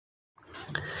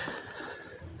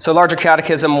So Larger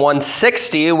Catechism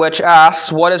 160, which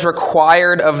asks, what is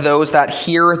required of those that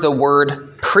hear the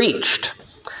word preached?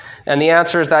 And the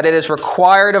answer is that it is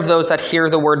required of those that hear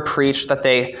the word preached that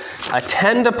they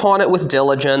attend upon it with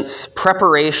diligence,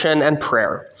 preparation, and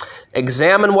prayer,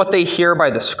 examine what they hear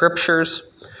by the Scriptures,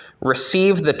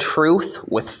 receive the truth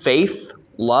with faith,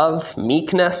 love,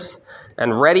 meekness,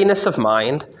 and readiness of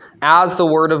mind as the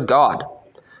Word of God,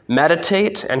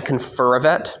 meditate and confer of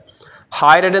it,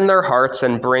 hide it in their hearts,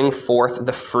 and bring forth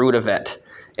the fruit of it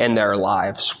in their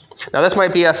lives. Now, this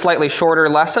might be a slightly shorter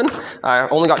lesson. I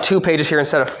only got 2 pages here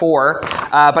instead of 4,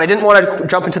 but I didn't want to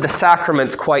jump into the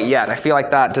sacraments quite yet. I feel like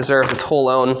that deserves its whole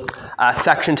own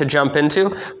section to jump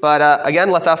into. But again,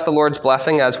 let's ask the Lord's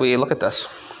blessing as we look at this.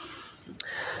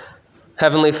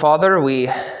 Heavenly Father, we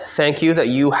thank you that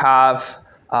you have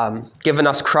given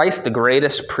us Christ, the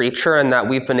greatest preacher, and that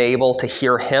we've been able to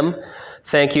hear him.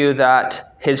 Thank you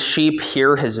that his sheep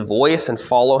hear his voice and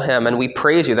follow him. And we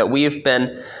praise you that we've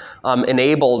been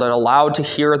enabled and allowed to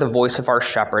hear the voice of our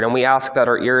shepherd. And we ask that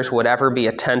our ears would ever be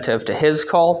attentive to his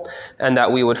call and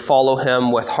that we would follow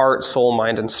him with heart, soul,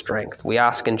 mind, and strength. We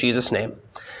ask in Jesus' name.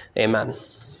 Amen.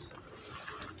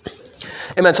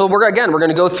 Amen. So we're going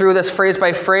to go through this phrase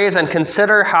by phrase and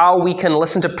consider how we can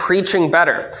listen to preaching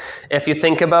better. If you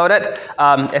think about it,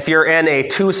 if you're in a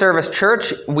 2-service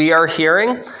church, we are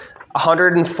hearing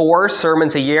 104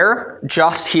 sermons a year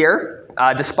just here,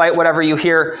 despite whatever you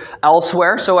hear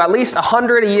elsewhere. So at least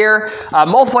 100 a year.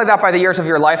 Multiply that by the years of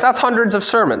your life. That's hundreds of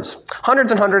sermons.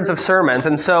 Hundreds and hundreds of sermons.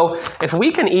 And so if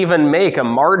we can even make a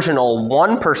marginal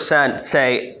 1%,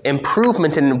 say,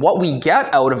 improvement in what we get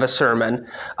out of a sermon,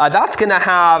 that's going to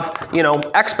have,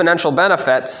 exponential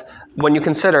benefits when you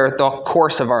consider the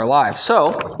course of our lives.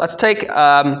 So let's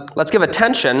give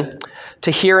attention to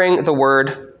hearing the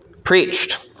word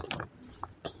preached.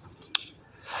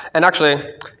 And actually,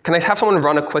 can I have someone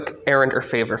run a quick errand or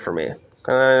favor for me?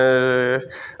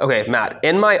 Okay, Matt.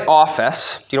 In my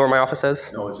office, do you know where my office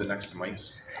is? No, is it next to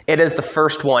Mike's? It is the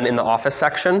first one in the office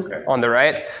section on the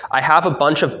right. I have a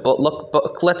bunch of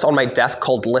booklets on my desk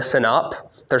called Listen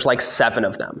Up. There's like 7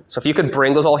 of them. So if you could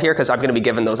bring those all here, because I'm going to be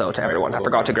giving those out to everyone. I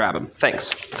forgot to grab them.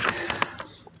 Thanks.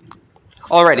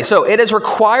 Alrighty, so it is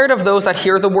required of those that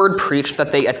hear the word preached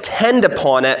that they attend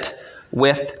upon it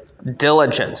with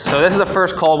diligence. So this is the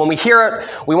first call. When we hear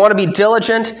it, we want to be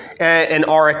diligent in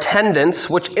our attendance,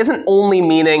 which isn't only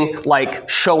meaning like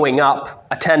showing up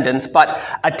attendance, but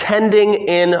attending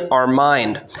in our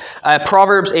mind.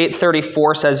 Proverbs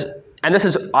 8:34 says, and this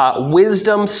is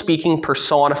wisdom speaking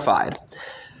personified,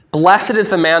 "Blessed is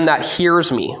the man that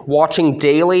hears me, watching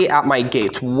daily at my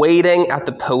gates, waiting at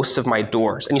the posts of my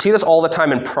doors." And you see this all the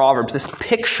time in Proverbs, this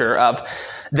picture of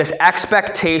this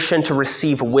expectation to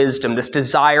receive wisdom, this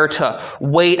desire to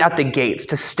wait at the gates,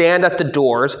 to stand at the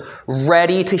doors,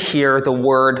 ready to hear the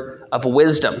word of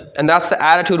wisdom. And that's the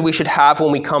attitude we should have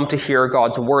when we come to hear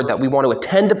God's word, that we want to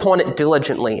attend upon it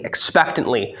diligently,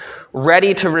 expectantly,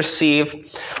 ready to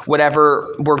receive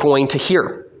whatever we're going to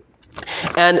hear.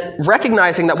 And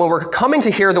recognizing that when we're coming to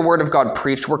hear the word of God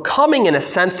preached, we're coming in a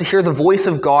sense to hear the voice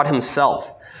of God himself.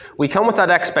 We come with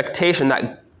that expectation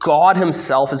that God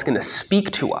himself is going to speak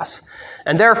to us.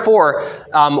 And therefore,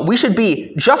 we should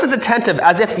be just as attentive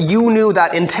as if you knew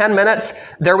that in 10 minutes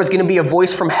there was going to be a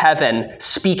voice from heaven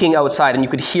speaking outside and you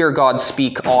could hear God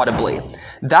speak audibly.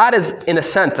 That is, in a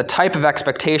sense, the type of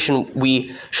expectation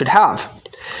we should have.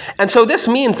 And so this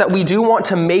means that we do want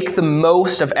to make the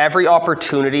most of every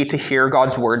opportunity to hear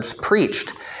God's words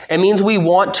preached. It means we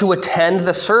want to attend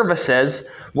the services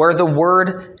where the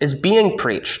word is being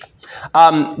preached.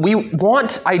 We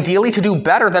want ideally to do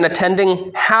better than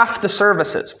attending half the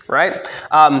services, right?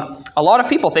 A lot of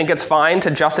people think it's fine to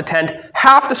just attend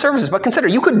half the services, but consider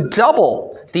you could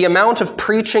double the amount of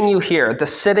preaching you hear, the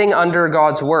sitting under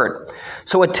God's word.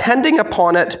 So attending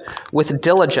upon it with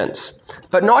diligence,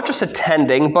 but not just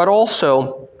attending, but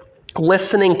also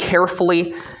listening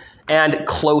carefully and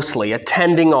closely,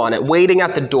 attending on it, waiting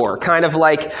at the door, kind of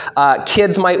like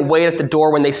kids might wait at the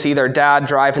door when they see their dad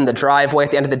drive in the driveway.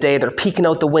 At the end of the day, they're peeking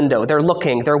out the window, they're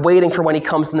looking, they're waiting for when he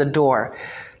comes in the door.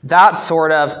 That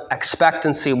sort of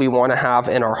expectancy we want to have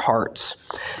in our hearts.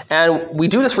 And we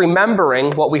do this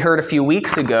remembering what we heard a few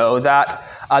weeks ago, that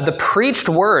the preached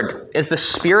word is the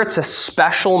Spirit's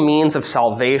special means of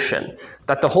salvation,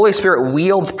 that the Holy Spirit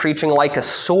wields preaching like a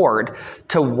sword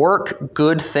to work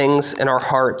good things in our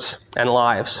hearts and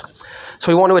lives.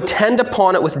 So we want to attend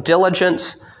upon it with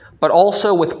diligence, but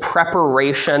also with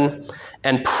preparation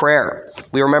and prayer.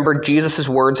 We remember Jesus'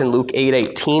 words in Luke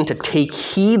 8:18 to take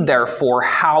heed, therefore,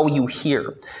 how you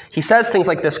hear. He says things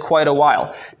like this quite a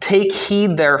while. Take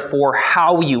heed, therefore,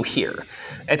 how you hear.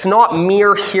 It's not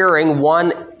mere hearing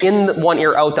one in one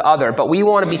ear out the other, but we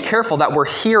want to be careful that we're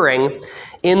hearing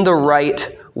in the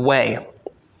right way.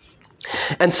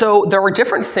 And so there are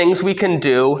different things we can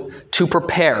do to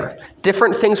prepare,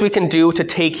 different things we can do to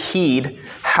take heed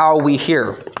how we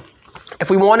hear. If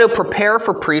we want to prepare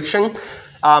for preaching,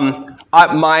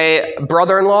 my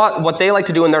brother-in-law, what they like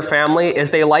to do in their family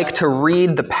is they like to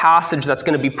read the passage that's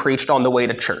going to be preached on the way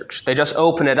to church. They just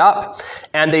open it up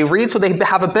and they read, so they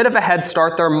have a bit of a head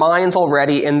start. Their mind's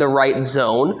already in the right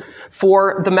zone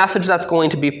for the message that's going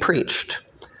to be preached.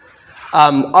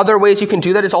 Other ways you can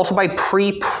do that is also by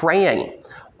pre-praying.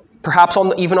 Perhaps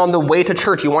even on the way to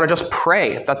church, you want to just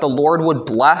pray that the Lord would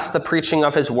bless the preaching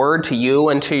of his word to you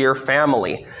and to your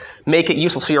family. Make it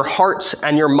useful so your hearts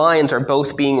and your minds are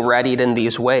both being readied in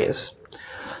these ways.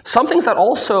 Some things that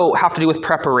also have to do with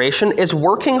preparation is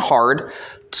working hard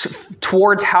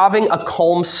towards having a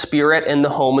calm spirit in the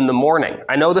home in the morning.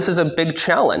 I know this is a big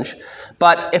challenge,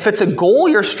 but if it's a goal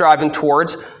you're striving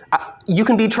towards, you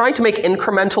can be trying to make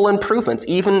incremental improvements,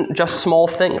 even just small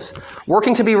things.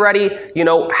 Working to be ready,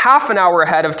 half an hour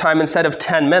ahead of time instead of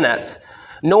 10 minutes.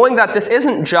 Knowing that this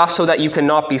isn't just so that you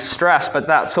cannot be stressed, but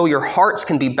that so your hearts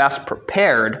can be best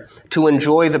prepared to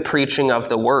enjoy the preaching of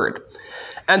the word.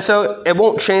 And so it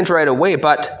won't change right away,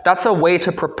 but that's a way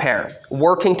to prepare,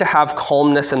 working to have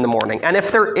calmness in the morning. And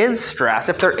if there is stress,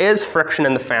 if there is friction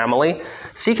in the family,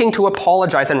 seeking to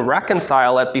apologize and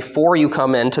reconcile it before you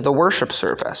come into the worship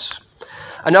service.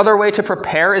 Another way to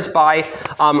prepare is by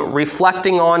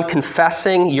reflecting on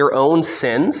confessing your own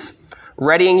sins,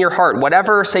 readying your heart.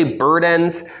 Whatever, say,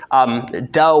 burdens,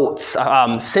 doubts,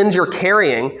 sins you're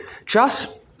carrying, just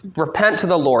repent to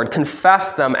the Lord,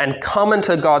 confess them, and come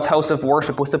into God's house of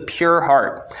worship with a pure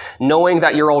heart, knowing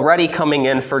that you're already coming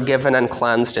in forgiven and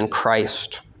cleansed in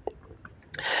Christ.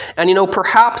 And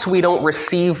perhaps we don't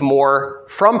receive more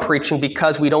from preaching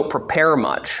because we don't prepare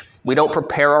much. We don't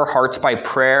prepare our hearts by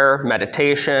prayer,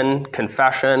 meditation,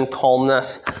 confession,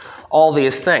 calmness, all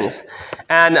these things.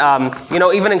 And,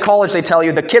 even in college, they tell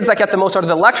you the kids that get the most out of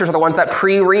the lectures are the ones that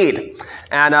pre-read.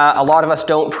 And a lot of us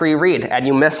don't pre-read, and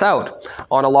you miss out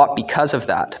on a lot because of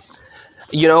that.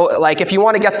 If you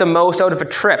want to get the most out of a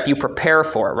trip, you prepare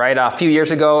for it, right? A few years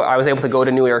ago, I was able to go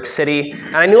to New York City,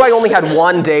 and I knew I only had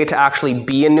one day to actually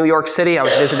be in New York City. I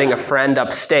was visiting a friend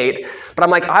upstate, but I'm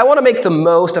like, I want to make the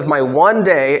most of my one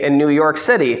day in New York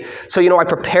City. So, I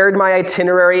prepared my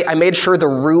itinerary. I made sure the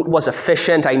route was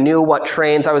efficient. I knew what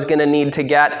trains I was going to need to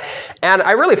get, and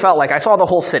I really felt like I saw the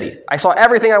whole city. I saw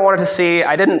everything I wanted to see.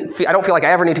 I don't feel like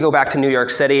I ever need to go back to New York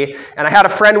City. And I had a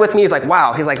friend with me. He's like,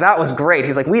 wow. He's like, that was great.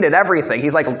 He's like, we did everything.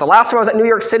 He's like, the last time I was at New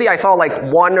York City, I saw like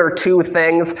one or two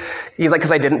things. He's like,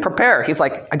 because I didn't prepare. He's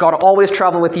like, I got to always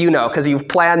travel with you now because you've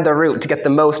planned the route to get the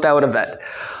most out of it.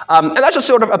 And that's just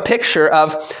sort of a picture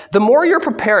of the more you're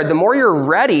prepared, the more you're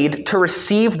readied to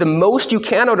receive the most you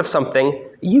can out of something,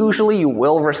 usually you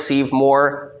will receive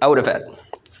more out of it.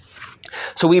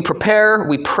 So we prepare,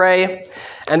 we pray,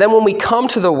 and then when we come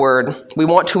to the word, we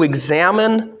want to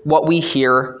examine what we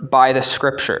hear by the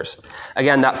scriptures.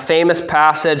 Again, that famous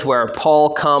passage where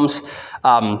Paul comes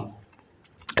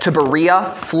to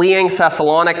Berea, fleeing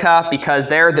Thessalonica, because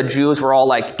there the Jews were all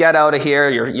like, get out of here,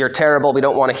 you're terrible, we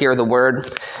don't want to hear the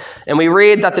word. And we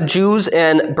read that the Jews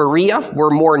in Berea were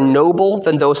more noble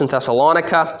than those in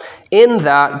Thessalonica, in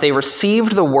that they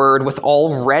received the word with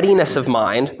all readiness of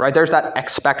mind, right? There's that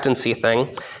expectancy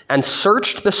thing, and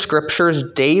searched the scriptures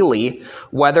daily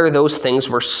whether those things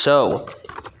were so.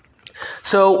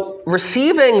 So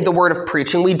receiving the word of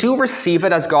preaching, we do receive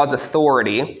it as God's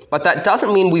authority, but that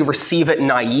doesn't mean we receive it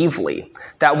naively,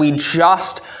 that we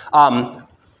just,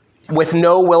 with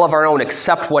no will of our own,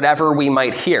 accept whatever we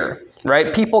might hear.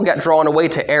 Right? People get drawn away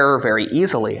to error very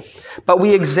easily. But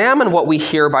we examine what we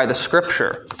hear by the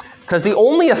scripture, because the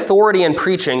only authority in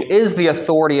preaching is the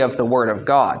authority of the word of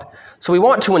God. So we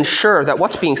want to ensure that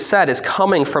what's being said is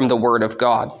coming from the word of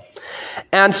God.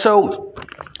 And so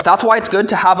that's why it's good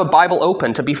to have a Bible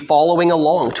open, to be following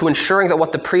along, to ensuring that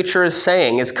what the preacher is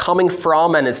saying is coming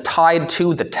from and is tied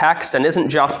to the text and isn't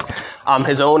just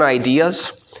his own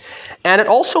ideas. And it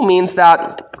also means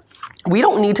that we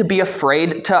don't need to be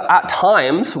afraid to, at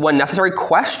times, when necessary,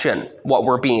 question what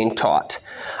we're being taught.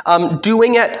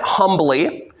 Doing it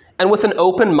humbly and with an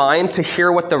open mind to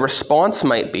hear what the response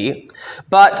might be.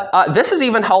 But this is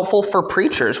even helpful for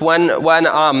preachers when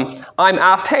I'm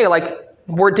asked, hey,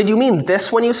 did you mean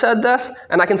this when you said this?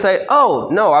 And I can say, oh,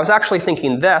 no, I was actually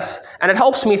thinking this. And it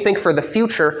helps me think for the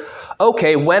future,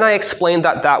 okay, when I explained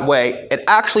that way, it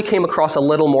actually came across a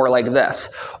little more like this.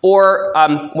 Or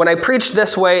when I preached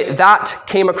this way, that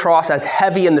came across as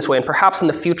heavy in this way, and perhaps in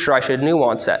the future I should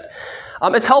nuance it.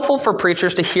 It's helpful for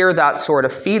preachers to hear that sort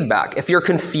of feedback. If you're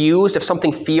confused, if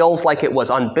something feels like it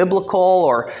was unbiblical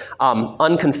or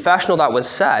unconfessional that was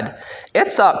said,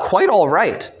 it's quite all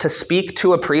right to speak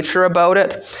to a preacher about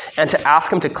it and to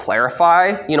ask him to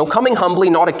clarify, coming humbly,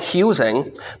 not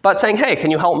accusing, but saying, hey,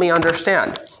 can you help me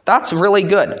understand? That's really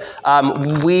good.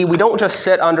 We don't just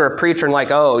sit under a preacher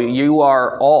and oh, you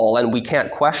are all and we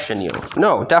can't question you.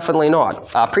 No, definitely not.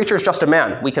 Preacher's just a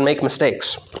man. We can make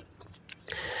mistakes.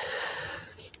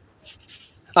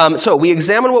 So we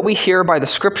examine what we hear by the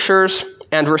scriptures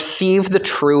and receive the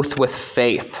truth with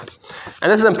faith. And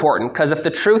this is important because if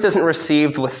the truth isn't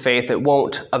received with faith, it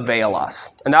won't avail us.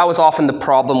 And that was often the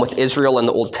problem with Israel in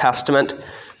the Old Testament,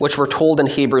 which we're told in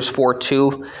Hebrews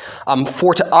 4:2.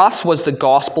 For to us was the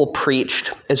gospel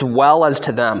preached as well as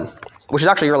to them, which is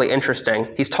actually really interesting.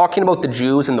 He's talking about the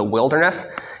Jews in the wilderness,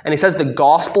 and he says the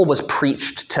gospel was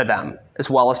preached to them as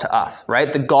well as to us,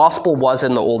 right? The gospel was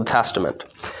in the Old Testament.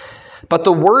 But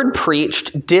the word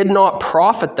preached did not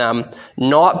profit them,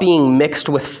 not being mixed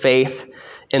with faith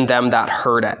in them that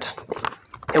heard it.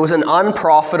 It was an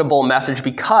unprofitable message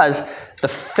because the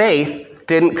faith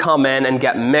didn't come in and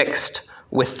get mixed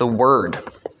with the word.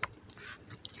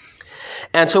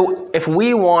 And so if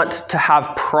we want to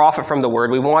have profit from the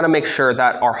word, we want to make sure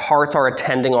that our hearts are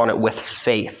attending on it with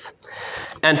faith.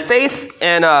 And faith,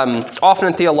 often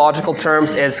in theological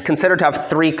terms, is considered to have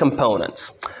three components: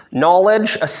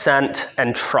 knowledge, assent,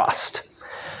 and trust.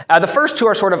 The first two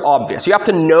are sort of obvious. You have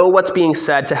to know what's being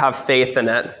said to have faith in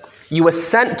it. You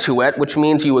assent to it, which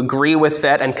means you agree with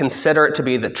it and consider it to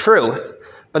be the truth.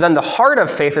 But then the heart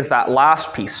of faith is that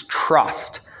last piece,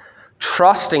 trust.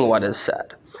 Trusting what is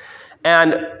said.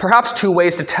 And perhaps two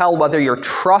ways to tell whether you're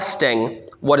trusting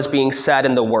what is being said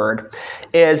in the word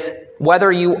is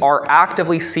whether you are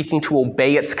actively seeking to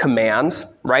obey its commands,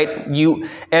 right?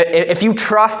 If you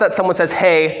trust that someone says,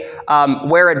 hey,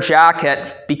 wear a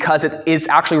jacket because it is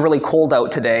actually really cold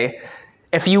out today,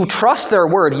 if you trust their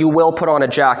word, you will put on a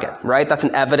jacket, right? That's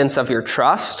an evidence of your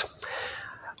trust.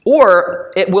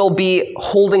 Or it will be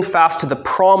holding fast to the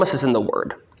promises in the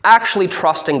word, actually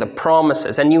trusting the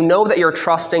promises. And you know that you're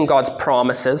trusting God's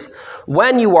promises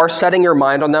when you are setting your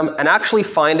mind on them and actually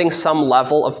finding some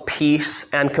level of peace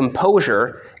and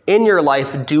composure in your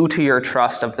life due to your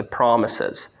trust of the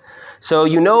promises. So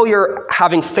you know you're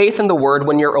having faith in the word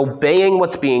when you're obeying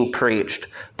what's being preached,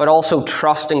 but also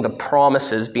trusting the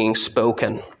promises being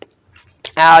spoken.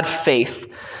 Add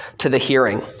faith to the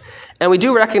hearing. And we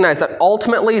do recognize that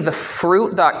ultimately the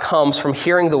fruit that comes from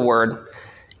hearing the word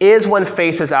is when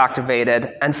faith is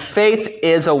activated, and faith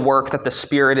is a work that the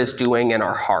Spirit is doing in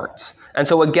our hearts. And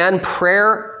so again,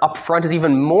 prayer up front is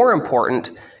even more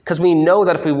important because we know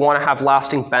that if we want to have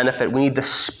lasting benefit, we need the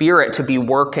Spirit to be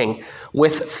working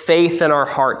with faith in our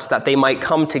hearts that they might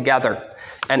come together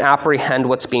and apprehend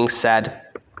what's being said.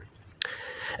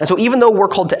 And so even though we're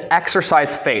called to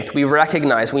exercise faith, we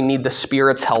recognize we need the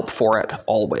Spirit's help for it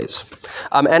always.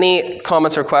 Any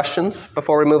comments or questions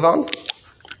before we move on?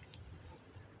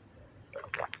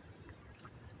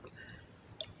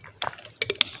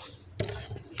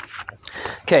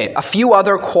 Okay, a few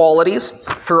other qualities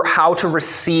for how to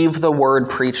receive the word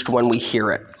preached when we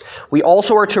hear it. We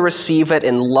also are to receive it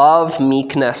in love,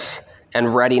 meekness,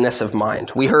 and readiness of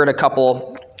mind. We heard a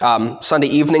couple Sunday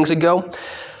evenings ago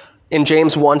in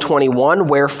James 1:21,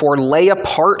 wherefore lay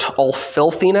apart all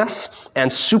filthiness and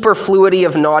superfluity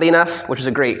of naughtiness, which is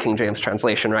a great King James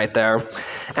translation right there,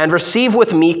 and receive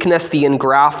with meekness the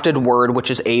engrafted word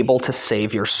which is able to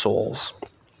save your souls.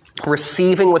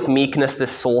 Receiving with meekness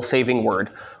this soul-saving word,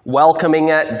 welcoming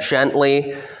it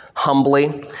gently,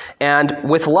 humbly, and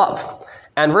with love.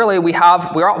 And really, we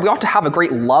ought to have a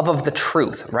great love of the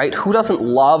truth, right? Who doesn't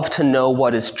love to know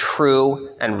what is true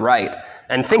and right?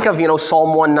 And think of,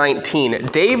 Psalm 119.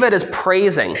 David is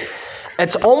praising.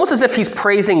 It's almost as if he's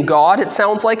praising God, it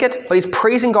sounds like it, but he's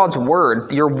praising God's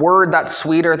word. Your word that's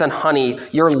sweeter than honey.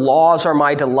 Your laws are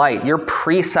my delight. Your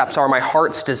precepts are my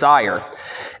heart's desire.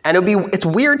 And it's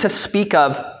weird to speak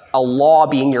of a law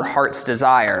being your heart's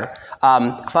desire,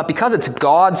 but because it's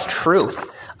God's truth,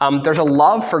 there's a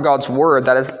love for God's word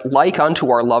that is like unto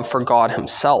our love for God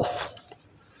himself.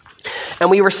 And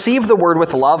we receive the word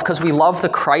with love because we love the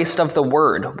Christ of the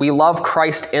word. We love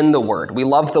Christ in the word. We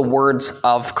love the words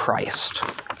of Christ.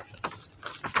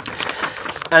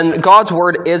 And God's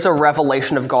word is a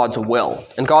revelation of God's will.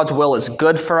 And God's will is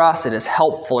good for us, it is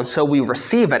helpful, and so we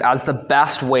receive it as the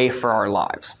best way for our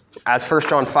lives. As 1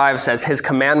 John 5 says, his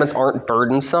commandments aren't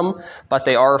burdensome, but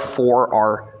they are for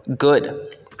our good.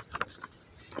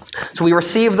 So we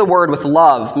receive the word with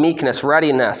love, meekness,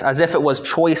 readiness, as if it was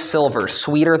choice silver,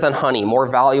 sweeter than honey, more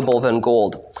valuable than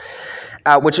gold,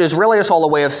 which is really just all a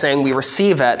way of saying we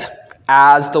receive it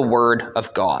as the word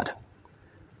of God,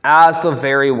 as the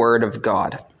very word of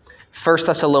God. 1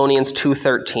 Thessalonians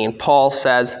 2:13, Paul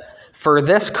says, "For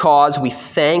this cause we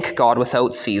thank God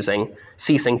without ceasing,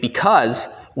 because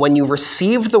when you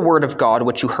received the word of God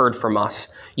which you heard from us,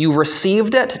 you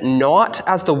received it not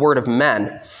as the word of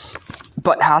men,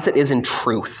 but as it is in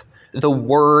truth, the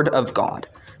word of God,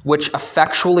 which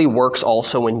effectually works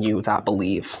also in you that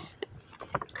believe."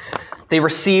 They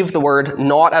received the word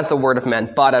not as the word of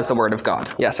men, but as the word of God.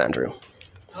 Yes, Andrew.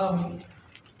 The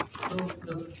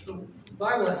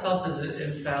Bible itself is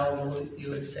infallible, you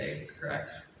would say,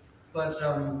 correct? But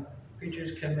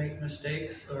preachers can make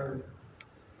mistakes, I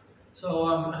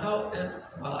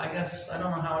guess I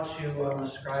don't know how to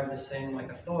ascribe the same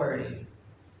authority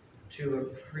to a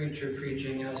preacher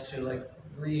preaching as to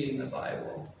reading the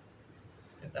Bible,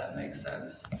 if that makes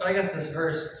sense. But I guess this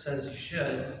verse says you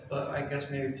should, but I guess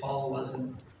maybe Paul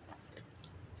wasn't,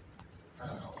 I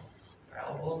don't know,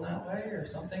 fallible in that way or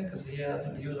something, because he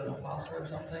was an apostle or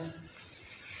something.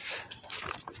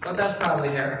 But that's probably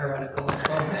heretical.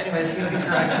 So anyways, you can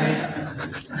correct me.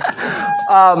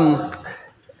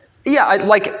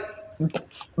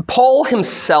 Paul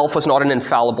himself was not an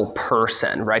infallible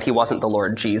person, right? He wasn't the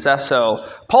Lord Jesus. So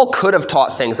Paul could have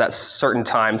taught things at certain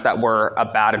times that were a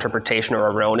bad interpretation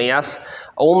or erroneous.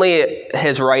 Only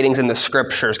his writings in the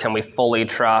scriptures can we fully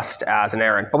trust as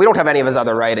inerrant. But we don't have any of his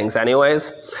other writings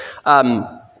anyways.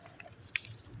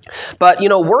 But,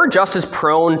 we're just as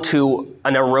prone to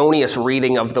an erroneous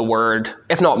reading of the word,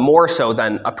 if not more so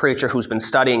than a preacher who's been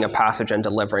studying a passage and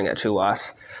delivering it to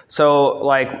us. So,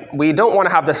 we don't want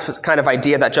to have this kind of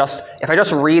idea that if I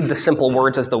just read the simple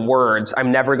words as the words,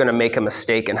 I'm never going to make a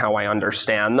mistake in how I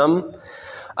understand them.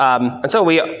 And so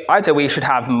I'd say we should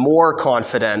have more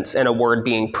confidence in a word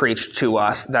being preached to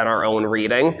us than our own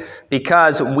reading,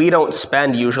 because we don't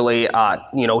spend usually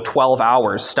 12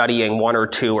 hours studying 1 or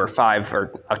 2 or 5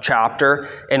 or a chapter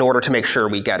in order to make sure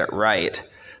we get it right.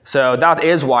 So that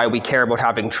is why we care about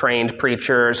having trained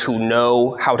preachers who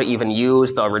know how to even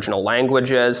use the original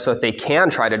languages so that they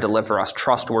can try to deliver us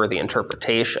trustworthy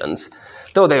interpretations,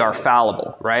 though they are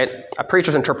fallible, right? A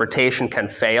preacher's interpretation can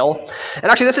fail. And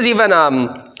actually, this is even,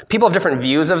 people have different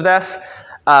views of this.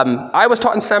 I was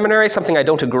taught in seminary something I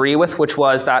don't agree with, which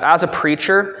was that as a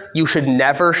preacher, you should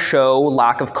never show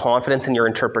lack of confidence in your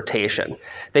interpretation.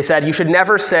 They said you should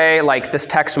never say, this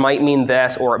text might mean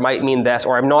this, or it might mean this,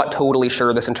 or I'm not totally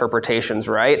sure this interpretation's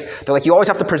right. They're you always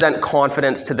have to present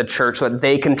confidence to the church so that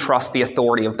they can trust the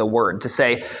authority of the word. To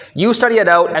say, you study it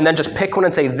out, and then just pick one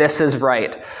and say, this is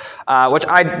right. Which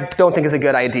I don't think is a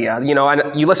good idea. And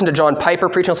you listen to John Piper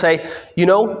preach, and he'll say,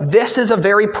 this is a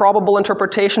very probable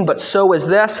interpretation, but so is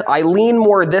this. I lean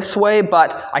more this way,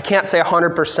 but I can't say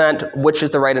 100% which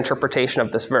is the right interpretation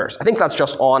of this verse. I think that's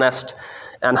just honest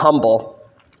and humble.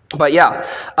 But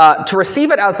to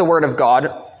receive it as the word of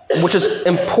God, which is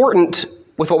important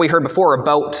with what we heard before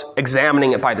about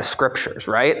examining it by the scriptures,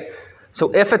 right?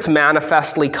 So if it's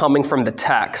manifestly coming from the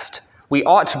text, we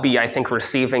ought to be, I think,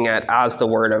 receiving it as the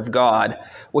word of God,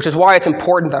 which is why it's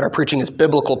important that our preaching is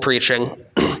biblical preaching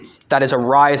that is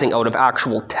arising out of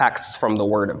actual texts from the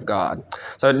word of God.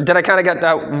 So did I kind of get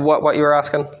what you were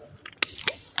asking?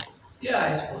 Yeah,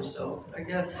 I suppose so. I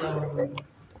guess if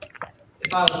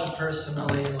I was to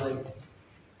personally,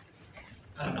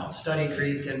 study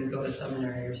Greek and go to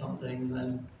seminary or something,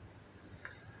 then,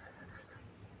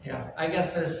 I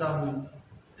guess there's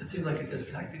it seems like a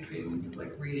disconnect between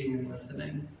reading and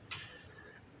listening.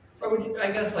 Or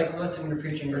I guess listening to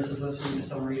preaching versus listening to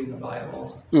someone reading the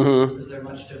Bible. Mm-hmm. Is there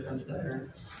much difference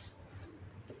there?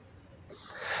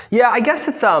 Yeah, I guess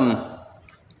it's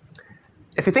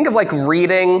if you think of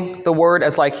reading the word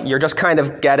as you're just kind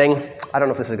of getting, I don't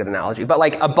know if this is a good analogy, but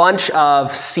a bunch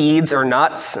of seeds or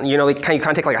nuts. You kind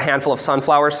of take a handful of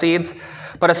sunflower seeds.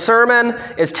 But a sermon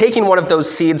is taking one of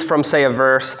those seeds from, say, a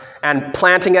verse and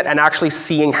planting it and actually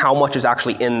seeing how much is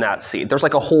actually in that seed. There's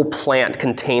a whole plant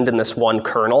contained in this one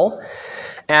kernel.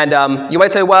 And you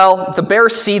might say, well, the bare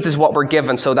seeds is what we're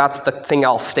given, so that's the thing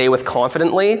I'll stay with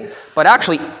confidently. But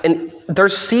actually,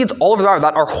 there's seeds all over the Bible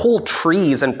that are whole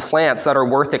trees and plants that are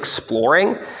worth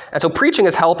exploring. And so preaching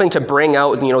is helping to bring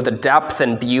out, the depth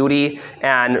and beauty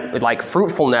and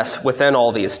fruitfulness within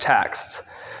all these texts.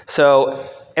 So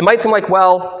it might seem like,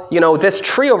 well, this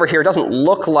tree over here doesn't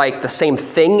look like the same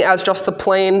thing as just the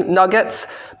plain nuggets,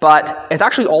 but it's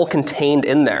actually all contained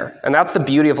in there. And that's the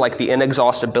beauty of like the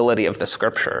inexhaustibility of the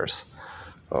scriptures.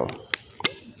 Oh.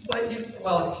 But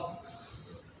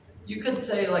you could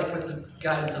say like with the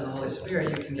guidance of the Holy Spirit,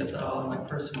 you can get that all in like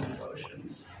personal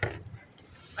devotions.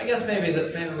 I guess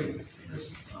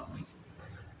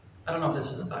I don't know if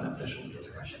this is a beneficial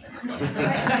discussion. I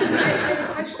have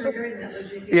a question regarding that,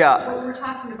 Luigi. Yeah. What we're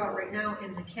talking about right now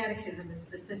in the catechism is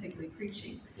specifically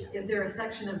preaching. Yes. Is there a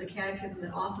section of the catechism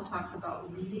that also talks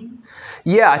about reading?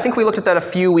 Yeah, I think we looked at that a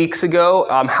few weeks ago,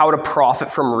 how to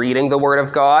profit from reading the Word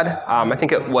of God. I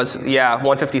think it was,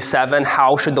 157,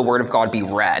 how should the Word of God be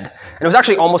read? And it was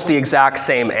actually almost the exact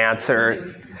same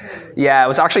answer. Yeah, it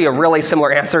was actually a really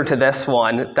similar answer to this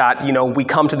one, that, we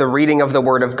come to the reading of the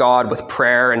Word of God with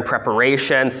prayer and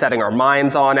preparation, setting our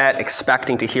minds on it,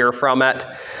 expecting to hear from it.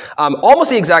 Almost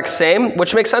the exact same,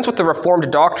 which makes sense with the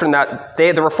Reformed doctrine that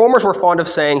the Reformers were fond of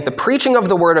saying the preaching of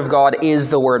the Word of God is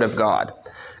the Word of God.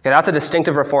 Okay, that's a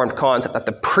distinctive Reformed concept, that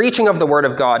the preaching of the Word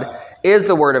of God is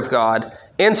the Word of God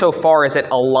insofar as it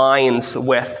aligns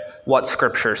with what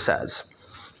Scripture says.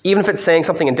 Even if it's saying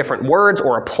something in different words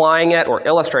or applying it or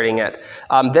illustrating it,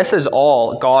 this is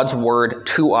all God's word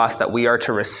to us that we are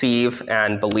to receive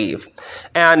and believe.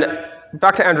 And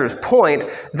back to Andrew's point,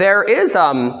 there's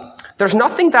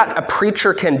nothing that a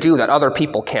preacher can do that other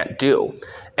people can't do.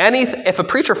 If a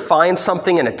preacher finds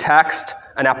something in a text,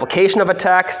 an application of a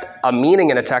text, a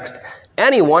meaning in a text,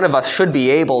 any one of us should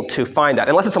be able to find that,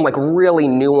 unless it's some like really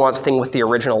nuanced thing with the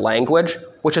original language,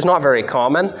 which is not very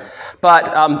common.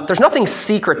 But there's nothing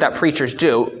secret that preachers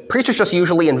do. Preachers just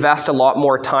usually invest a lot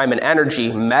more time and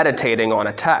energy meditating on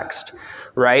a text,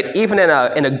 right? Even in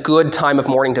a good time of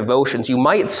morning devotions, you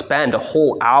might spend a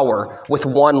whole hour with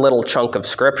one little chunk of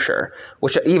Scripture,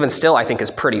 which even still I think is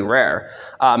pretty rare,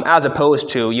 as opposed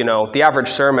to, the average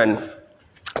sermon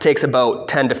takes about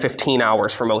 10 to 15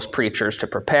 hours for most preachers to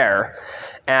prepare.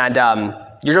 And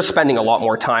you're just spending a lot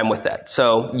more time with it.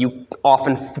 So you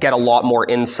often get a lot more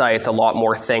insights, a lot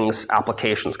more things,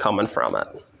 applications coming from it.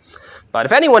 But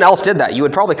if anyone else did that, you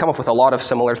would probably come up with a lot of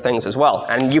similar things as well.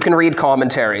 And you can read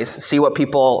commentaries, see what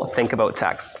people think about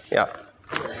texts. Yeah.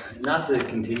 Not to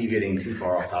continue getting too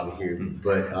far off topic here,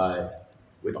 but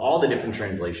with all the different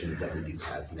translations that we do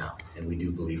have now, and we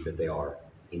do believe that they are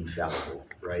infallible,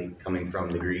 right? Coming from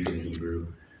the Greek and Hebrew,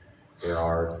 there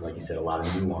are, like you said, a lot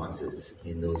of nuances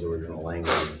in those original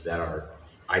languages that are,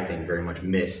 I think, very much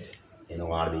missed in a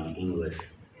lot of the English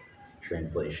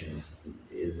translations.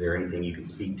 Is there anything you could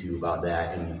speak to about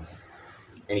that? And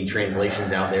any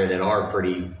translations out there that are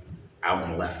pretty out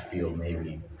in left field,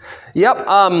 maybe? Yep.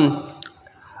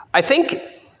 I think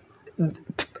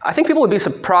people would be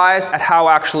surprised at how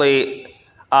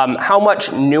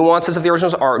much nuances of the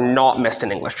originals are not missed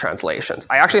in English translations.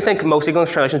 I actually think most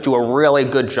English translations do a really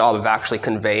good job of actually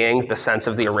conveying the sense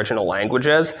of the original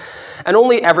languages. And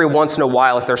only every once in a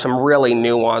while is there some really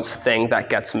nuanced thing that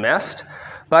gets missed.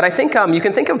 But I think you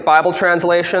can think of Bible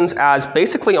translations as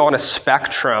basically on a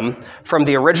spectrum from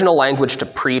the original language to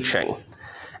preaching.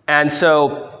 And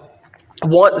so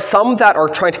some that are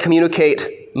trying to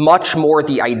communicate much more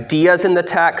the ideas in the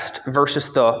text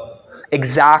versus the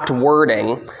exact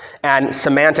wording and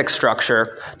semantic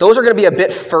structure, those are going to be a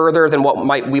bit further than what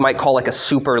we might call like a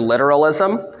super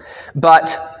literalism.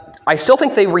 But I still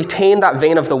think they retain that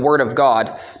vein of the Word of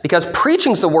God, because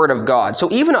preaching's the Word of God.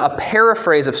 So even a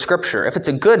paraphrase of Scripture, if it's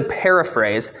a good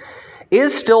paraphrase,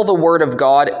 is still the Word of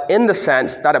God in the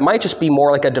sense that it might just be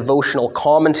more like a devotional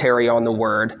commentary on the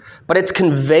Word, but it's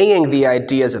conveying the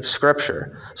ideas of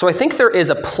Scripture. So I think there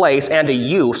is a place and a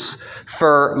use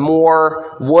for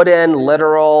more wooden,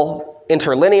 literal,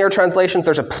 interlinear translations.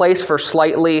 There's a place for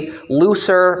slightly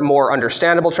looser, more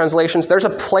understandable translations. There's a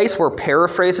place where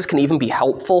paraphrases can even be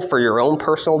helpful for your own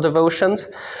personal devotions,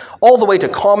 all the way to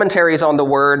commentaries on the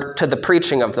Word, to the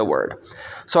preaching of the Word.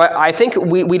 So I think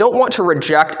we don't want to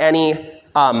reject any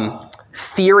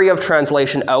theory of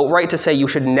translation outright to say you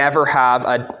should never have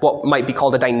what might be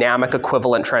called a dynamic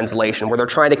equivalent translation, where they're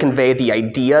trying to convey the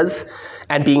ideas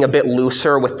and being a bit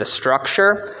looser with the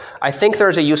structure. I think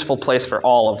there's a useful place for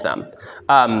all of them.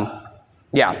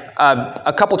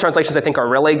 A couple translations I think are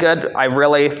really good. I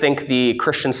really think the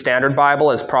Christian Standard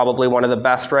Bible is probably one of the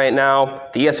best right now.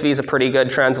 The ESV is a pretty good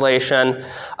translation.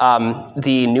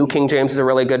 The New King James is a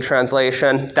really good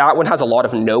translation. That one has a lot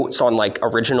of notes on like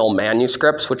original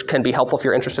manuscripts, which can be helpful if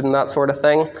you're interested in that sort of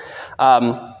thing.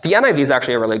 The NIV is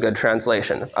actually a really good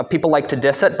translation. People like to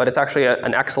diss it, but it's actually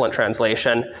an excellent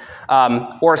translation.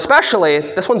 Or especially,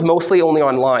 this one's mostly only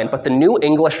online, but the New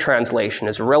English translation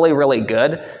is really, really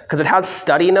good because it has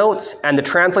study notes and the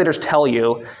translators tell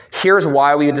you, here's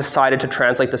why we decided to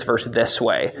translate this verse this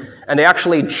way. And they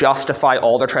actually justify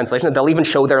all their translations. They'll even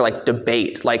show their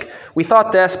debate. We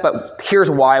thought this, but here's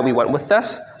why we went with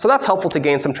this. So that's helpful to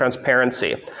gain some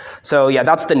transparency. So yeah,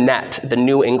 that's the NET, the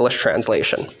New English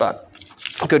translation. But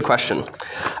good question.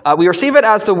 We receive it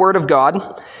as the Word of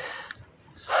God.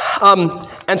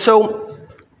 And so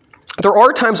there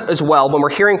are times as well when we're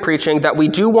hearing preaching that we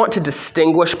do want to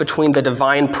distinguish between the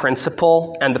divine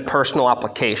principle and the personal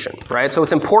application, right? So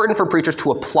it's important for preachers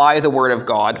to apply the Word of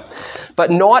God,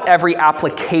 but not every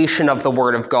application of the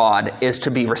Word of God is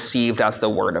to be received as the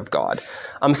Word of God.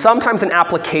 Sometimes an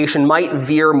application might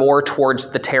veer more towards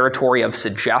the territory of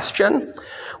suggestion,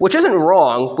 which isn't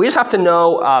wrong. We just have to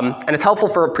know, and it's helpful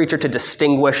for a preacher to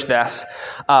distinguish this,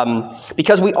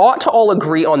 because we ought to all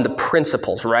agree on the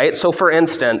principles, right? So for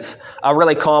instance, a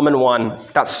really common one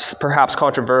that's perhaps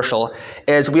controversial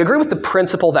is we agree with the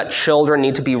principle that children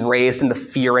need to be raised in the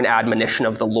fear and admonition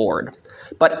of the Lord.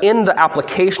 But in the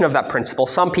application of that principle,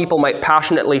 some people might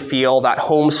passionately feel that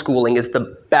homeschooling is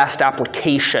the best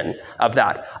application of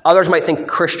that. Others might think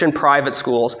Christian private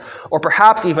schools, or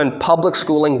perhaps even public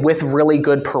schooling with really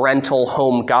good parental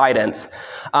home guidance.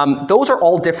 Those are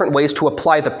all different ways to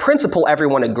apply the principle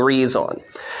everyone agrees on.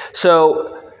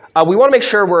 So we want to make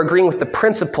sure we're agreeing with the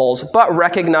principles, but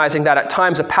recognizing that at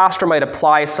times a pastor might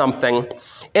apply something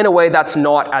in a way that's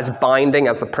not as binding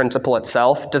as the principle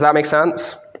itself. Does that make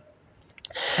sense?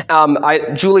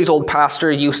 Julie's old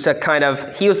pastor used to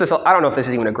he used this, I don't know if this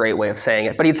is even a great way of saying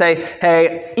it, but he'd say,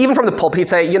 hey, even from the pulpit, he'd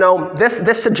say,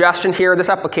 this suggestion here, this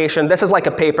application, this is like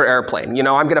a paper airplane.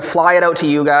 I'm going to fly it out to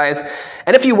you guys.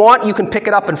 And if you want, you can pick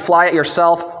it up and fly it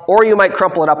yourself, or you might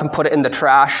crumple it up and put it in the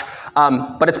trash.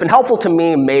 But it's been helpful to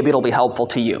me, maybe it'll be helpful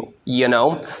to you,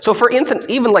 So for instance,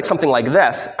 even something like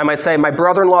this, I might say, my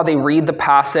brother-in-law, they read the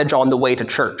passage on the way to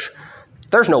church.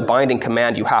 There's no binding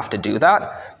command you have to do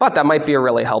that, but that might be a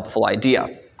really helpful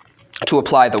idea to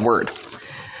apply the Word.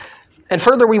 And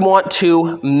further, we want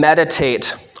to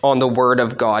meditate on the Word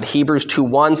of God. Hebrews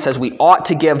 2:1 says we ought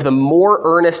to give the more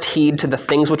earnest heed to the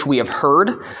things which we have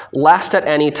heard, lest at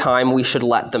any time we should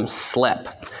let them slip.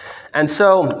 And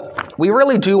so we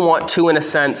really do want to, in a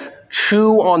sense,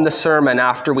 chew on the sermon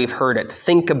after we've heard it,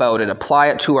 think about it, apply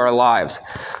it to our lives.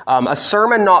 A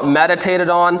sermon not meditated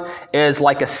on is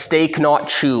like a steak not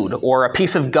chewed or a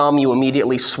piece of gum you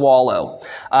immediately swallow.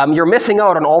 You're missing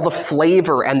out on all the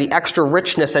flavor and the extra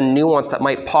richness and nuance that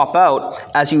might pop out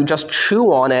as you just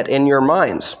chew on it in your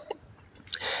minds.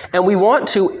 And we want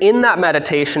to, in that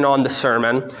meditation on the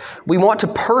sermon, we want to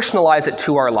personalize it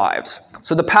to our lives.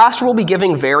 So the pastor will be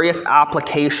giving various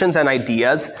applications and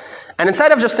ideas, and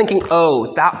instead of just thinking,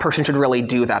 oh, that person should really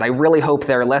do that, I really hope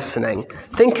they're listening,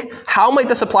 think, how might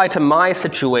this apply to my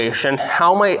situation?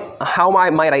 How might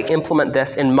I implement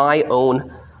this in my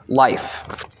own life?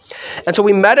 And so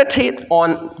we meditate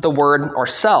on the Word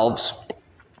ourselves,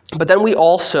 but then we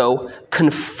also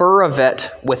confer of it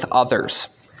with others.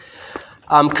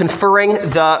 Conferring,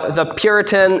 the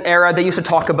Puritan era, they used to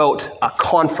talk about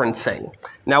conferencing.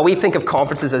 Now, we think of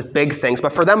conferences as big things,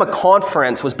 but for them, a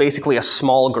conference was basically a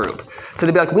small group. So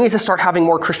they'd be like, we need to start having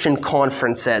more Christian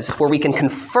conferences where we can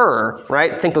confer,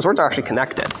 right? I think those words are actually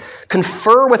connected.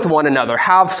 Confer with one another,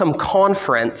 have some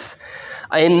conference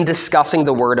in discussing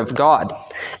the Word of God.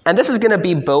 And this is going to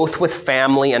be both with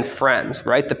family and friends,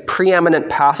 right? The preeminent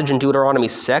passage in Deuteronomy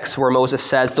 6 where Moses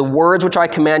says, the words which I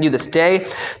command you this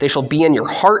day, they shall be in your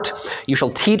heart. You shall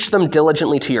teach them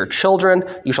diligently to your children.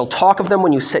 You shall talk of them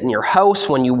when you sit in your house,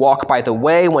 when you walk by the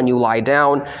way, when you lie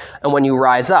down, and when you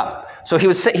rise up. So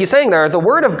he's saying there, the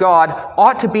Word of God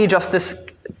ought to be just this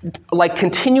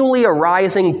continually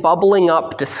arising, bubbling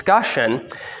up discussion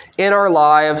in our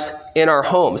lives, in our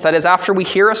homes. That is, after we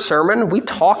hear a sermon, we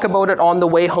talk about it on the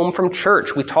way home from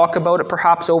church. We talk about it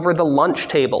perhaps over the lunch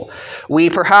table. We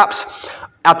perhaps,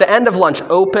 at the end of lunch,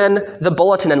 open the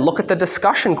bulletin and look at the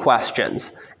discussion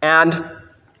questions and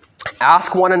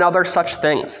ask one another such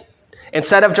things.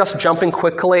 Instead of just jumping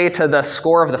quickly to the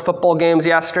score of the football games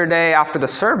yesterday after the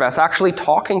service, actually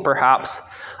talking perhaps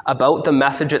about the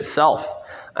message itself.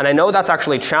 And I know that's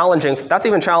actually challenging. That's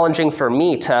even challenging for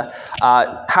me to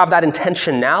have that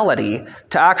intentionality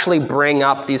to actually bring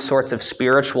up these sorts of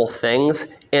spiritual things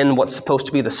in what's supposed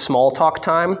to be the small talk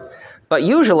time. But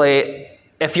usually,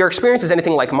 if your experience is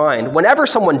anything like mine, whenever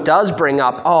someone does bring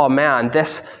up, oh man,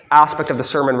 this aspect of the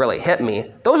sermon really hit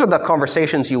me, those are the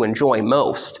conversations you enjoy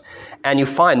most and you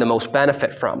find the most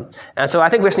benefit from. And so I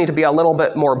think we just need to be a little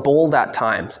bit more bold at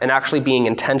times and actually being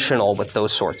intentional with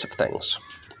those sorts of things.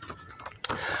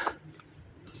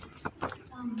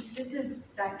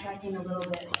 backtracking a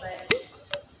little bit, but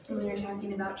when we were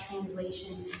talking about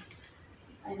translations,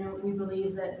 I know we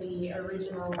believe that the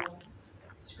original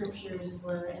scriptures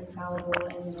were infallible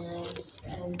and inerrant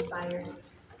and inspired.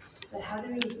 But how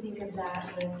do we think of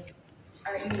that with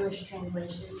our English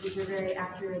translations, which are very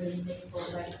accurate and faithful,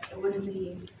 but it wouldn't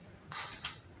be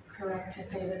correct to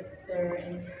say that they're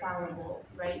infallible,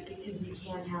 right? Because you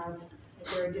can have,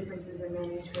 if there are differences in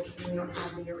manuscripts and we don't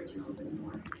have the originals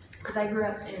anymore. Because I grew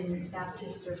up in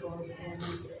Baptist circles, and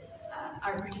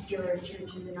our particular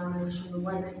church and denomination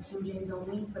wasn't King James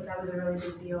only, but that was a really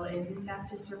big deal in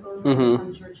Baptist circles. There were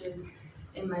some churches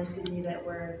in my city that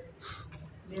were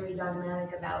very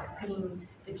dogmatic about putting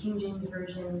the King James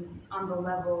Version on the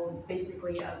level,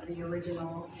 basically, of the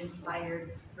original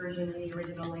inspired version in the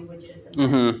original languages,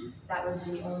 and that was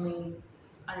the only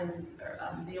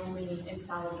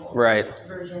infallible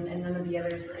version, and none of the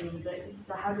others were any good.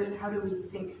 So how do we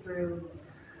think through,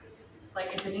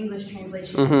 like, if an English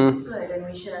translation is good and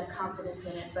we should have confidence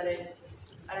in it, but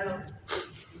it's, I don't know,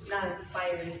 not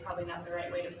inspired is probably not the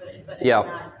right way to put it, but it's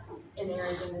not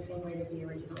inerrant in the same way that the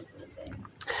originals would have been.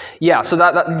 Yeah, so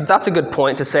that's a good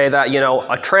point to say that,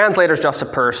 a translator is just a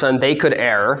person. They could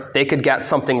err. They could get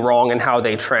something wrong in how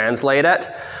they translate it.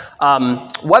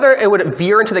 Whether it would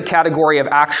veer into the category of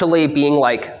actually being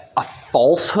like a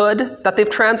falsehood that they've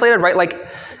translated, right? Like,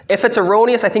 if it's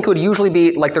erroneous, I think it would usually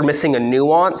be like they're missing a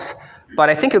nuance. But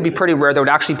I think it would be pretty rare there would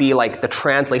actually be like the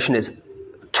translation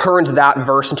turns that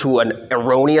verse into an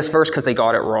erroneous verse because they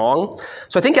got it wrong.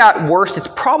 So I think at worst, it's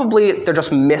probably they're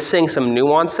just missing some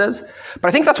nuances. But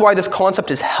I think that's why this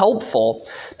concept is helpful,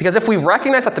 because if we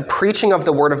recognize that the preaching of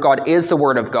the Word of God is the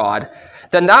Word of God,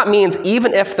 then that means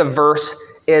even if the verse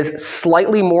is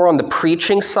slightly more on the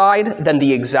preaching side than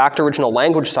the exact original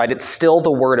language side, it's still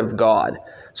the Word of God.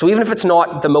 So even if it's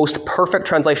not the most perfect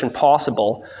translation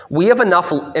possible, we have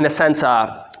enough, in a sense,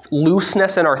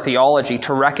 looseness in our theology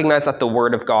to recognize that the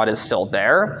Word of God is still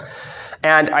there.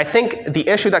 And I think the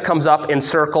issue that comes up in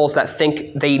circles that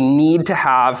think they need to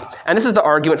have, and this is the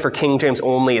argument for King James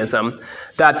onlyism,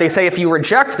 that they say if you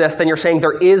reject this, then you're saying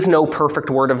there is no perfect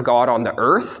Word of God on the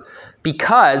earth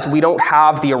because we don't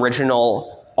have the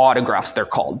original autographs, they're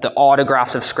called, the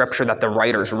autographs of Scripture that the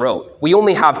writers wrote. We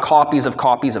only have copies of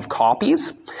copies of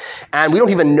copies, and we don't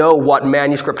even know what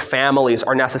manuscript families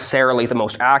are necessarily the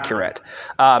most accurate.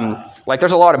 Like,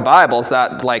 there's a lot of Bibles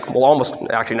that,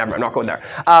 actually, never, I'm not going there.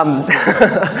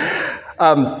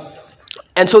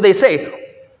 And so they say,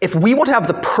 if we want to have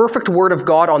the perfect Word of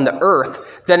God on the earth,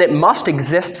 then it must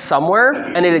exist somewhere,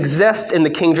 and it exists in the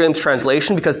King James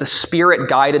translation because the Spirit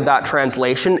guided that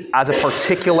translation as a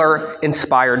particular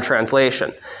inspired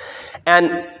translation.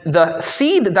 And the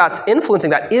seed that's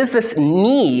influencing that is this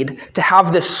need to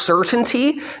have this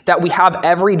certainty that we have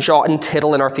every jot and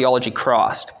tittle in our theology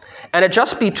crossed. And it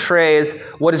just betrays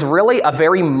what is really a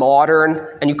very modern,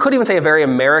 and you could even say a very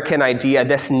American idea,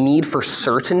 this need for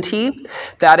certainty,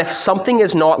 that if something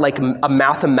is not like a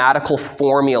mathematical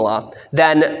formula,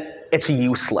 then it's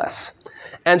useless.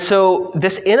 And so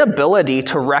this inability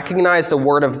to recognize the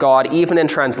Word of God, even in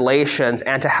translations,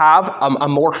 and to have a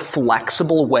more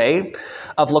flexible way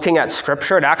of looking at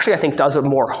Scripture, it actually, I think, does it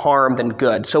more harm than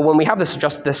good. So when we have this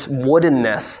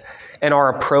woodenness in our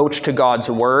approach to God's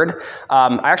Word,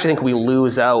 I actually think we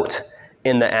lose out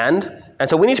in the end. And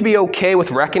so we need to be okay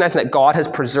with recognizing that God has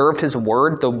preserved His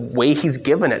Word the way He's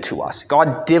given it to us.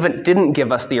 God didn't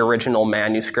give us the original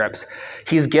manuscripts.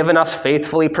 He's given us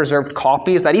faithfully preserved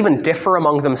copies that even differ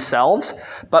among themselves,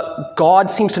 but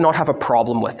God seems to not have a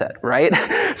problem with it, right?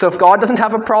 So if God doesn't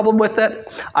have a problem with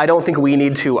it, I don't think we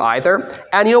need to either.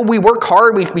 And we work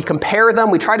hard, we compare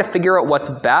them, we try to figure out what's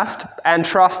best, and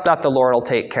trust that the Lord will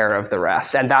take care of the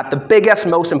rest, and that the biggest,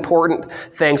 most important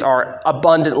things are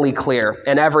abundantly clear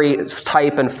in every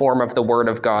type and form of the Word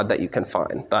of God that you can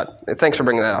find. But thanks for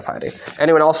bringing that up, Heidi.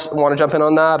 Anyone else want to jump in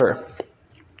on that? Or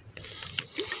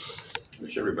I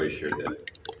wish everybody shared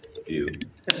that view.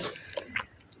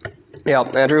 Yeah,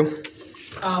 Andrew?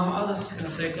 I was just going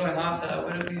to say, going off that,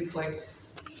 would it be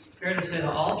fair to say that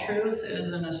all truth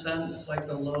is, in a sense, like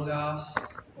the Logos,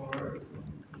 or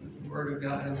Word of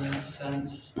God in that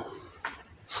sense?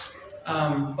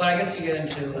 But I guess you get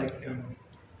into,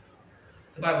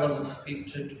 the Bible doesn't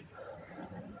speak to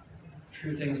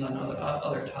true things on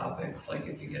other topics, like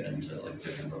if you get into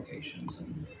different vocations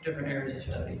and different areas of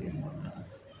study and whatnot.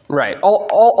 Right.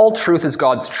 All truth is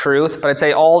God's truth, but I'd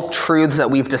say all truths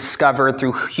that we've discovered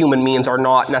through human means are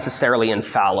not necessarily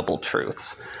infallible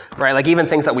truths. Right? Like even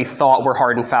things that we thought were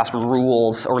hard and fast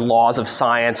rules or laws of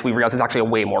science, we realize it's actually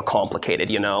way more complicated,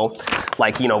 you know?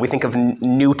 Like, you know, we think of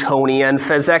Newtonian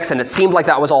physics, and it seemed like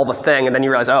that was all the thing, and then you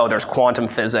realize, oh, there's quantum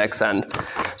physics. And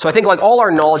so I think like all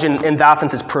our knowledge in that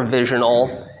sense is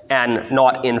provisional and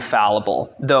not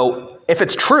infallible. Though if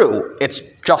it's true, it's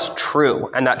just true,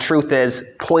 and that truth is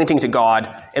pointing to God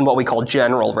in what we call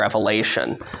general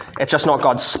revelation. It's just not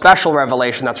God's special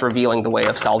revelation that's revealing the way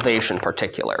of salvation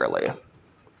particularly.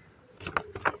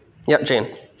 Yep,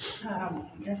 Jane.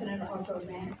 Doesn't it all go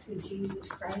back to Jesus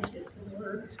Christ as the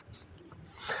Word?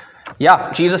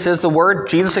 Yeah, Jesus is the Word.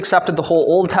 Jesus accepted the whole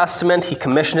Old Testament. He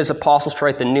commissioned his apostles to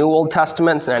write the New Old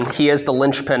Testament, and he is the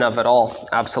linchpin of it all.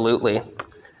 Absolutely.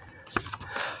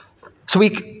 So we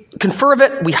confer of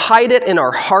it, we hide it in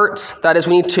our hearts. That is,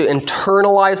 we need to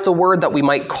internalize the Word that we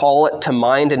might call it to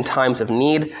mind in times of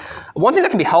need. One thing that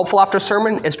can be helpful after a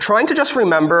sermon is trying to just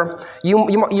remember,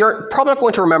 you're probably not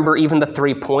going to remember even the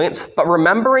 3 points, but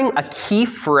remembering a key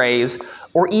phrase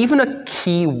or even a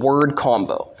key word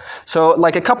combo. So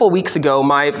like a couple weeks ago,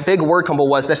 my big word combo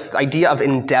was this idea of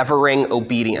endeavoring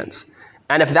obedience.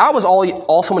 And if that was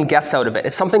all someone gets out of it,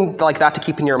 it's something like that to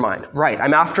keep in your mind. Right,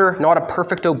 I'm after not a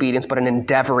perfect obedience, but an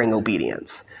endeavoring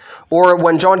obedience. Or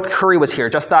when John Curry was here,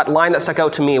 just that line that stuck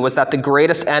out to me was that the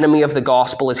greatest enemy of the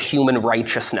gospel is human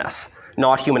righteousness,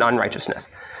 not human unrighteousness.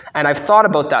 And I've thought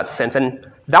about that since, and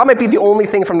that might be the only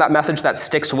thing from that message that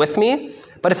sticks with me.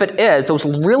 But if it is, those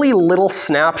really little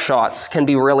snapshots can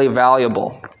be really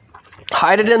valuable.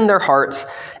 Hide it in their hearts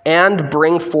and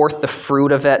bring forth the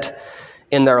fruit of it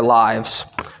in their lives.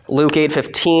 Luke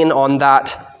 8:15, on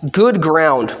that good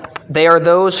ground, they are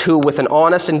those who with an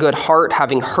honest and good heart,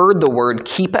 having heard the word,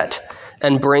 keep it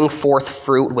and bring forth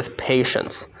fruit with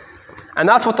patience. And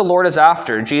that's what the Lord is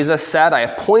after. Jesus said, I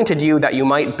appointed you that you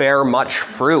might bear much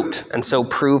fruit, and so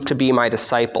prove to be my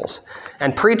disciples.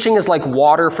 And preaching is like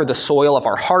water for the soil of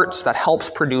our hearts that helps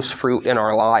produce fruit in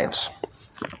our lives.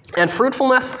 And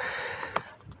fruitfulness,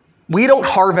 we don't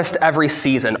harvest every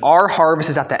season. Our harvest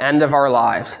is at the end of our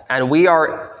lives, and we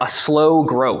are a slow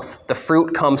growth. The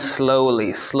fruit comes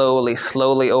slowly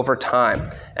over time.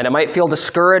 And it might feel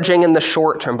discouraging in the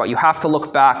short term, but you have to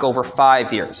look back over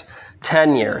 5 years,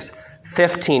 10 years,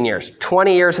 15 years,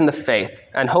 20 years in the faith,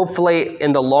 and hopefully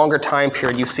in the longer time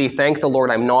period you see, thank the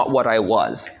Lord, I'm not what I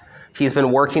was. He's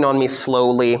been working on me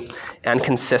slowly and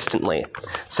consistently.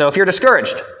 So if you're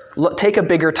discouraged, take a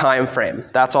bigger time frame.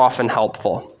 That's often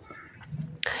helpful.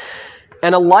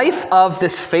 And a life of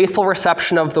this faithful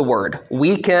reception of the word,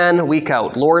 week in, week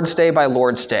out, Lord's Day by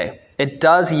Lord's Day, it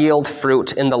does yield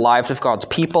fruit in the lives of God's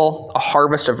people, a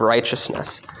harvest of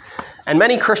righteousness. And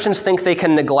many Christians think they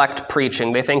can neglect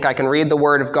preaching. They think I can read the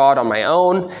Word of God on my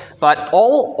own. But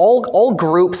all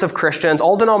groups of Christians,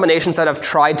 all denominations that have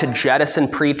tried to jettison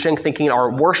preaching, thinking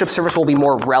our worship service will be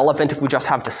more relevant if we just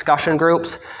have discussion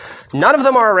groups, none of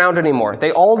them are around anymore.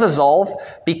 They all dissolve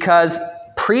because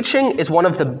preaching is one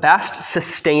of the best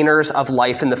sustainers of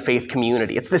life in the faith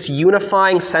community. It's this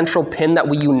unifying central pin that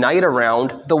we unite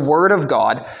around, the Word of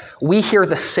God. We hear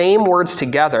the same words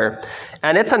together,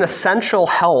 and it's an essential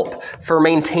help for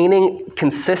maintaining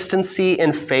consistency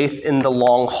in faith in the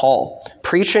long haul.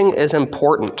 Preaching is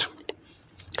important.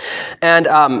 And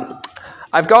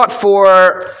I've got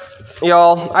for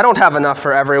y'all, I don't have enough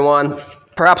for everyone,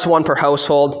 perhaps one per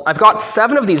household. I've got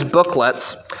 7 of these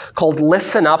booklets called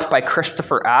Listen Up by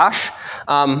Christopher Ash.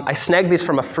 I snagged these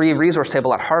from a free resource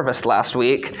table at Harvest last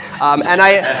week. And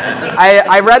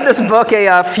I read this book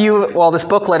this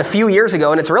booklet a few years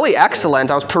ago, and it's really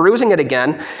excellent. I was perusing it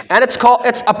again, and it's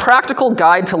a practical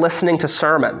guide to listening to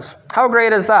sermons. How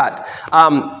great is that?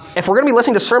 If we're going to be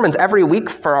listening to sermons every week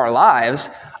for our lives,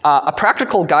 a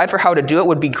practical guide for how to do it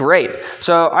would be great.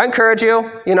 So I encourage you,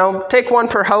 take one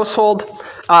per household.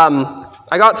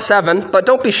 I got 7, but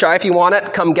don't be shy. If you want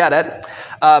it, come get it.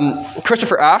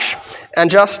 Christopher Ash. And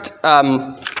just, at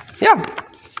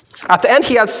the end,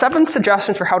 he has 7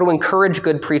 suggestions for how to encourage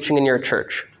good preaching in your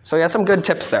church. So he has some good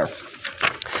tips there.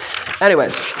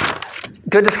 Anyways,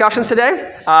 good discussions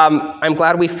today. I'm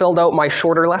glad we filled out my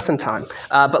shorter lesson time.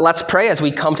 But let's pray as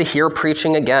we come to hear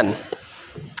preaching again.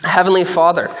 Heavenly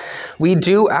Father, we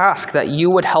do ask that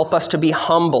you would help us to be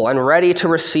humble and ready to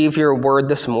receive your word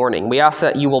this morning. We ask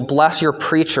that you will bless your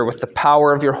preacher with the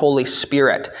power of your Holy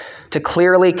Spirit to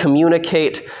clearly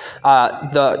communicate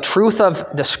the truth of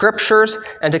the Scriptures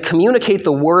and to communicate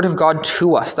the Word of God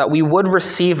to us, that we would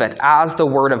receive it as the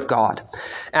Word of God.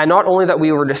 And not only that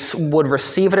we would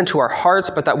receive it into our hearts,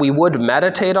 but that we would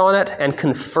meditate on it and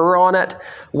confer on it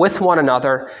with one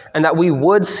another, and that we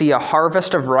would see a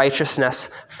harvest of righteousness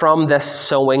from this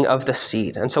sowing of the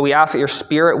seed. And so we ask that your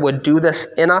Spirit would do this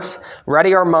in us,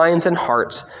 ready our minds and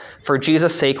hearts. For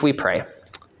Jesus' sake we pray.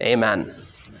 Amen.